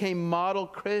 they became model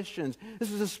Christians.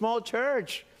 This was a small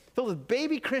church filled with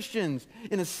baby Christians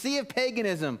in a sea of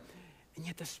paganism. And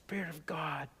yet the Spirit of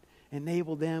God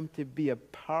enabled them to be a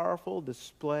powerful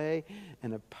display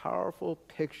and a powerful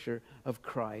picture of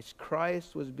Christ.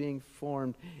 Christ was being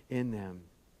formed in them.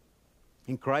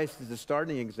 And Christ is the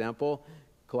starting example.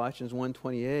 Colossians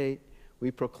 1:28, we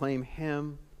proclaim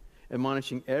him,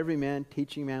 admonishing every man,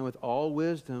 teaching man with all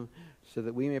wisdom, so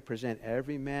that we may present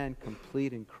every man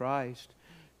complete in Christ.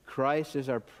 Christ is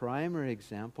our primary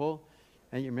example.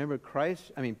 And you remember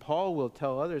Paul will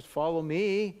tell others, follow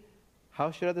me.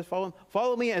 How should others follow him?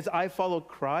 Follow me as I follow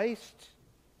Christ.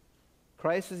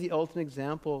 Christ is the ultimate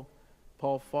example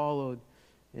Paul followed,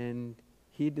 and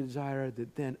he desired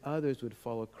that then others would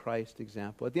follow Christ's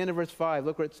example. At the end of verse 5,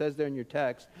 look what it says there in your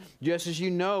text. Just as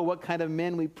you know what kind of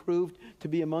men we proved to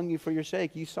be among you for your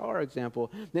sake. You saw our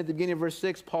example. Then at the beginning of verse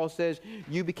 6, Paul says,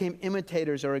 you became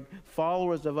imitators or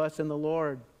followers of us in the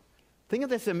Lord. Think of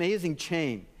this amazing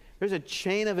chain. There's a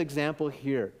chain of example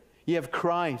here. You have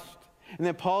Christ. And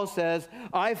then Paul says,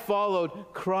 I followed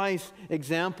Christ's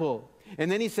example. And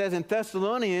then he says in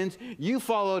Thessalonians, you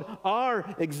followed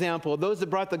our example, those that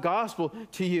brought the gospel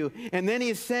to you. And then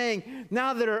he's saying,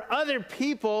 now there are other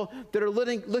people that are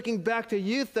looking back to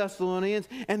you, Thessalonians,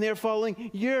 and they're following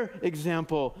your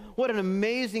example. What an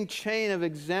amazing chain of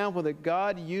example that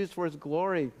God used for his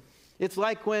glory. It's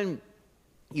like when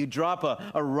you drop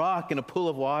a rock in a pool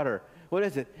of water. What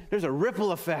is it? There's a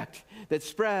ripple effect that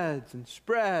spreads and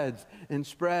spreads and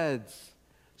spreads.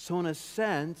 So in a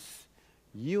sense,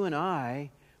 you and I,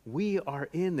 we are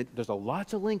there's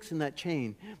lots of links in that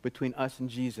chain between us and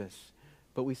Jesus.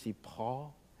 But we see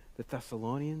Paul, the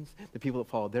Thessalonians, the people that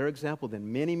followed their example,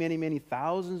 then many, many, many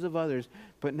thousands of others.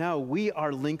 But now we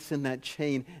are links in that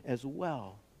chain as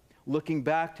well, looking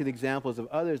back to the examples of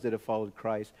others that have followed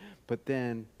Christ, but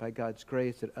then by God's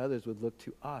grace that others would look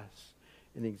to us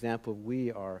in the example we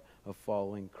are of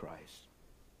following Christ.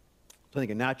 So I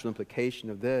think a natural implication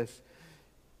of this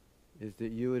is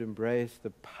that you would embrace the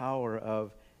power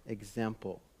of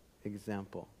example.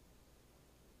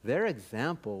 Their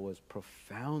example was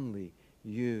profoundly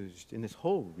used in this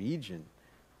whole region.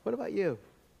 What about you?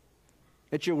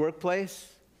 At your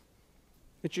workplace?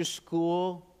 At your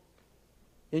school?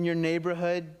 In your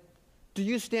neighborhood? Do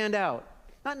you stand out?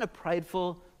 Not in a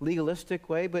prideful, legalistic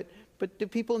way, but do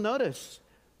people notice?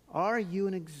 Are you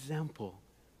an example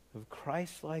of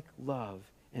Christ-like love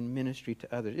and ministry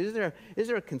to others? Is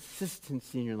there a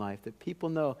consistency in your life that people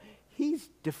know he's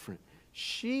different,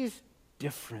 she's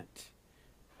different?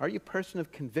 Are you a person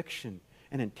of conviction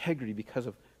and integrity because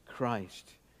of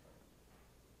Christ?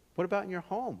 What about in your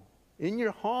home? In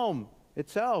your home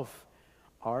itself,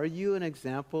 are you an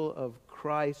example of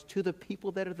Christ to the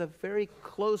people that are the very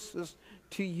closest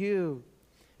to you?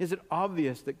 Is it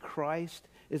obvious that Christ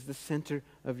is the center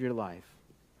of your life?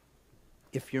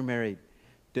 If you're married,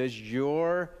 does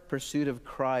your pursuit of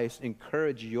Christ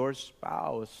encourage your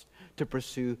spouse to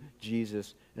pursue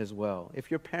Jesus as well?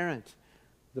 If you're parents,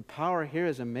 the power here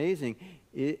is amazing.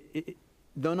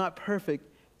 Though not perfect,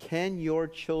 can your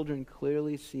children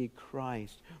clearly see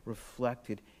Christ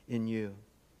reflected in you?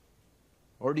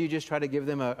 Or do you just try to give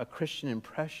them a Christian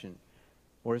impression?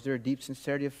 Or is there a deep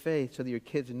sincerity of faith so that your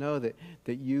kids know that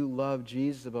you love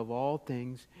Jesus above all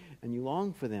things and you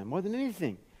long for them more than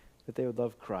anything, that they would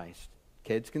love Christ?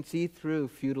 Kids can see through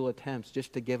futile attempts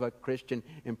just to give a Christian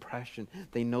impression.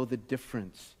 They know the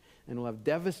difference and will have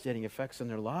devastating effects on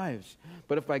their lives.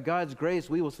 But if by God's grace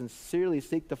we will sincerely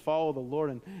seek to follow the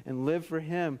Lord and live for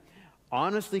him,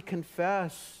 honestly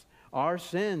confess our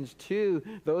sins to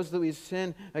those that we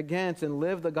sin against and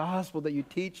live the gospel that you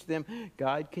teach them,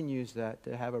 God can use that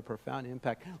to have a profound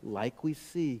impact like we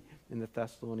see in the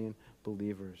Thessalonian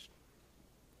believers.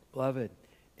 Beloved,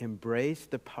 embrace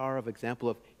the power of example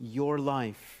of your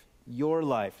life. Your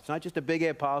life. It's not just a big A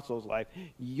apostle's life.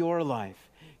 Your life.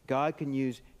 God can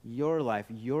use your life,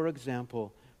 your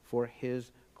example for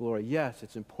his glory. Yes,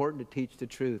 it's important to teach the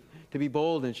truth, to be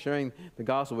bold in sharing the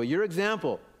gospel. But your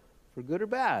example, for good or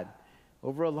bad,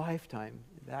 over a lifetime,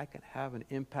 that can have an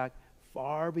impact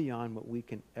far beyond what we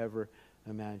can ever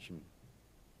imagine.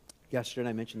 Yesterday,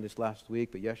 I mentioned this last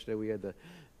week, but yesterday we had the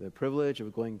privilege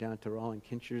of going down to Roland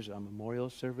Kincher's memorial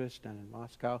service down in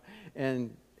Moscow,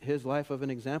 and his life of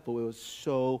an example, it was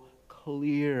so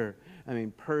clear. I mean,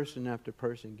 person after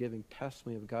person giving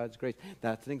testimony of God's grace.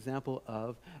 That's an example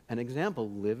of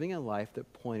living a life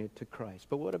that pointed to Christ.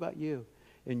 But what about you?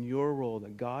 In your role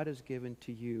that God has given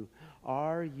to you,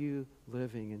 are you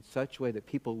living in such a way that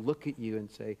people look at you and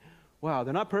say, wow,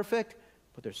 they're not perfect,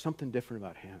 but there's something different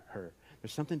about her.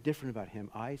 There's something different about him.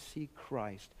 I see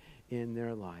Christ in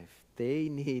their life. They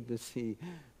need to see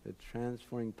the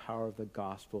transforming power of the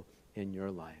gospel in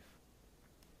your life.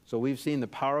 So we've seen the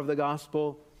power of the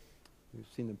gospel, we've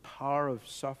seen the power of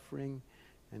suffering,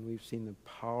 and we've seen the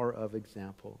power of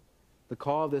example. The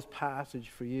call of this passage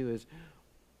for you is,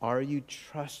 are you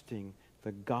trusting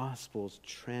the gospel's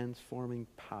transforming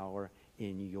power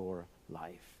in your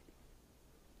life?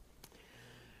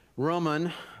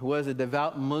 Roman was a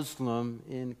devout Muslim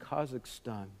in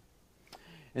Kazakhstan.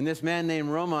 And this man named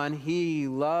Roman, he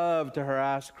loved to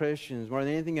harass Christians more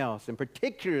than anything else. And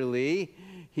particularly,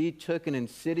 he took an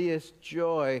insidious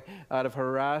joy out of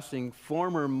harassing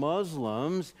former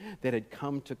Muslims that had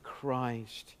come to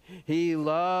Christ. He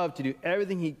loved to do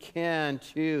everything he can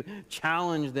to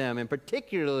challenge them. And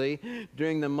particularly,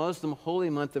 during the Muslim holy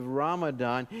month of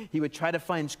Ramadan, he would try to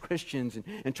find Christians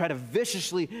and try to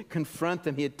viciously confront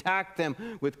them. He attacked them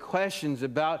with questions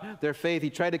about their faith. He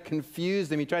tried to confuse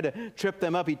them. He tried to trip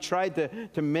them up. He tried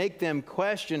to make them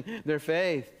question their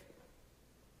faith.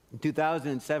 In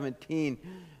 2017,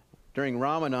 during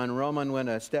Ramadan, Roman went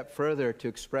a step further to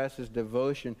express his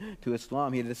devotion to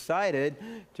Islam. He decided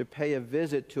to pay a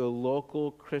visit to a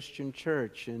local Christian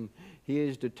church, and he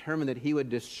is determined that he would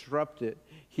disrupt it.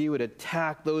 He would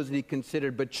attack those that he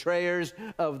considered betrayers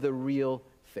of the real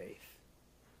faith.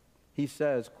 He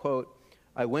says, quote,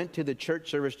 "I went to the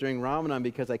church service during Ramadan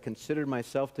because I considered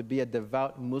myself to be a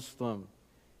devout Muslim."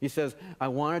 He says, "I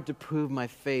wanted to prove my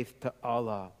faith to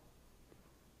Allah."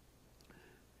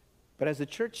 But as the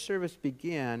church service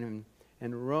began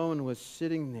and Rowan was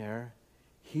sitting there,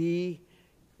 he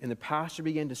and the pastor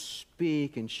began to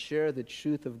speak and share the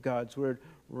truth of God's word.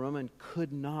 Roman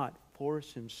could not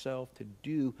force himself to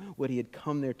do what he had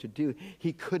come there to do.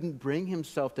 He couldn't bring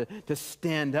himself to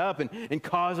stand up and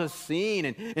cause a scene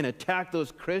and attack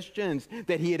those Christians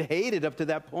that he had hated up to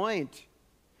that point.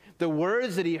 The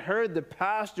words that he heard the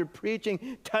pastor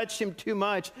preaching touched him too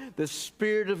much. The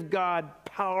Spirit of God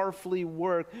powerfully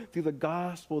worked through the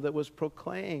gospel that was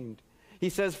proclaimed. He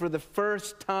says, "For the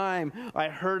first time, I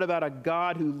heard about a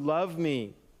God who loved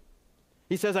me."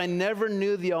 He says, "I never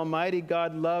knew the Almighty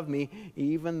God loved me,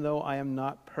 even though I am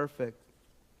not perfect."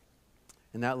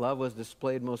 And that love was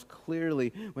displayed most clearly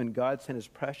when God sent his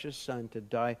precious Son to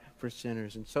die for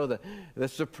sinners. And so the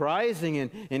surprising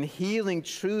and healing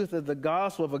truth of the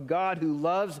gospel of a God who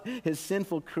loves his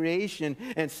sinful creation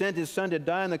and sent his Son to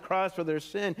die on the cross for their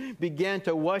sin began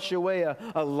to wash away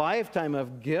a lifetime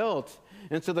of guilt.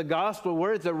 And so the gospel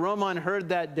words that Roman heard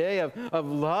that day of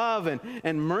love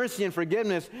and mercy and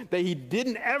forgiveness that he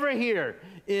didn't ever hear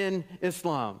in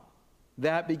Islam,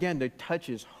 that began to touch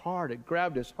his heart. It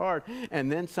grabbed his heart.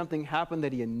 And then something happened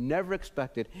that he had never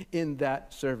expected in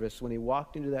that service. When he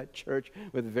walked into that church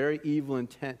with very evil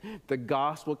intent, the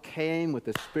gospel came with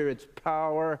the Spirit's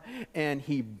power, and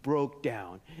he broke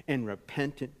down in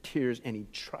repentant tears, and he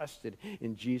trusted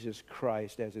in Jesus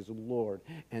Christ as his Lord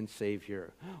and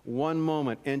Savior. One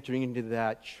moment entering into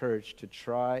that church to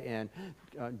try and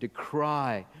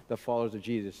decry the followers of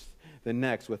Jesus. The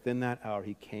next, within that hour,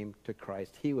 he came to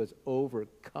Christ. He was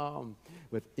overcome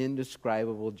with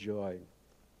indescribable joy.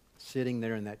 Sitting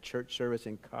there in that church service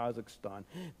in Kazakhstan,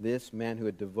 this man who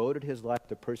had devoted his life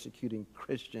to persecuting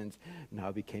Christians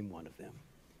now became one of them.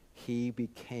 He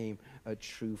became a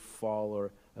true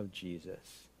follower of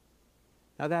Jesus.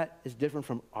 Now that is different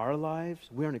from our lives.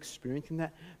 We aren't experiencing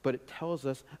that, but it tells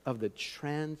us of the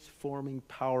transforming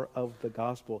power of the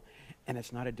gospel. And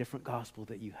it's not a different gospel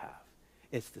that you have.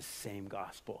 It's the same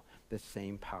gospel, the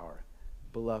same power.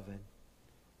 Beloved,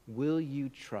 will you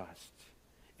trust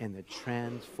in the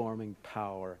transforming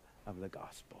power of the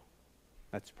gospel?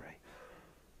 Let's pray.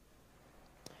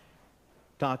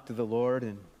 Talk to the Lord,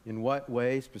 and in what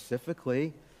way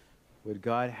specifically would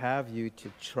God have you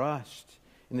to trust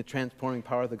in the transforming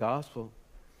power of the gospel?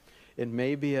 It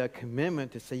may be a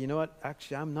commitment to say, you know what,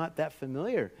 actually I'm not that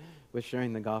familiar with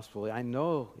sharing the gospel. I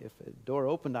know if a door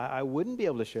opened, I wouldn't be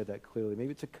able to share that clearly.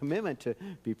 Maybe it's a commitment to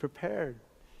be prepared.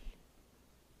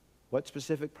 What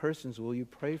specific persons will you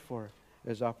pray for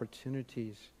as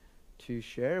opportunities to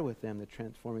share with them the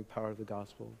transforming power of the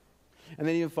gospel? And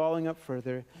then even following up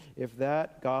further, if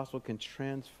that gospel can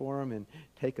transform and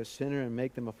take a sinner and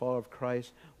make them a follower of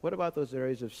Christ, what about those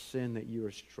areas of sin that you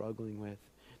are struggling with,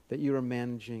 that you are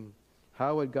managing?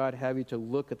 How would God have you to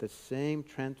look at the same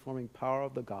transforming power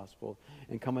of the gospel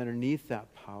and come underneath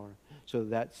that power so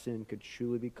that sin could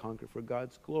truly be conquered for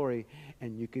God's glory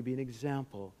and you could be an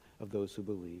example of those who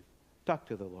believe? Talk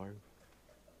to the Lord.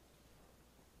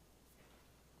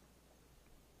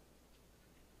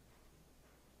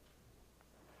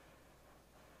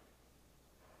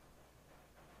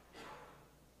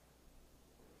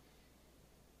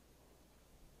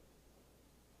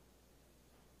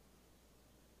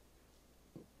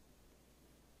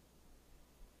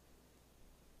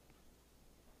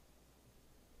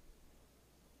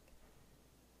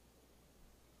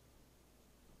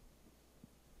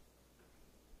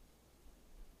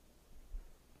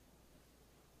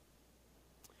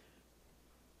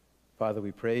 Father,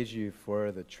 we praise you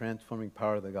for the transforming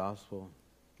power of the gospel,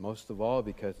 most of all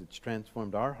because it's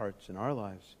transformed our hearts and our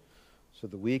lives so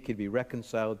that we could be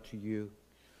reconciled to you.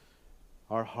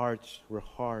 Our hearts were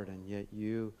hard, and yet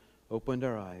you opened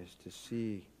our eyes to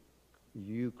see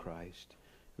you, Christ.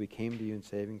 We came to you in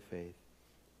saving faith.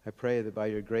 I pray that by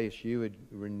your grace you would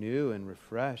renew and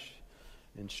refresh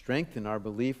and strengthen our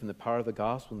belief in the power of the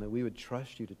gospel, and that we would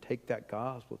trust you to take that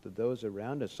gospel to those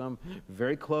around us, some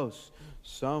very close,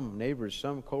 some neighbors,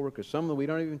 some coworkers, some that we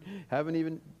haven't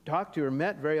even talked to or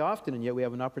met very often, and yet we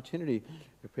have an opportunity.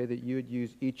 I pray that you would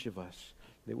use each of us,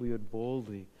 that we would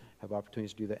boldly have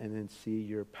opportunities to do that and then see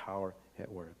your power at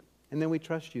work. And then we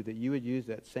trust you that you would use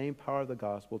that same power of the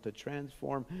gospel to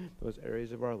transform those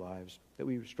areas of our lives that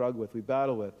we struggle with, we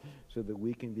battle with, so that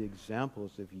we can be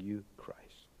examples of you, Christ.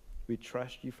 We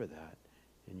trust you for that.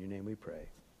 In your name we pray.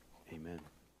 Amen.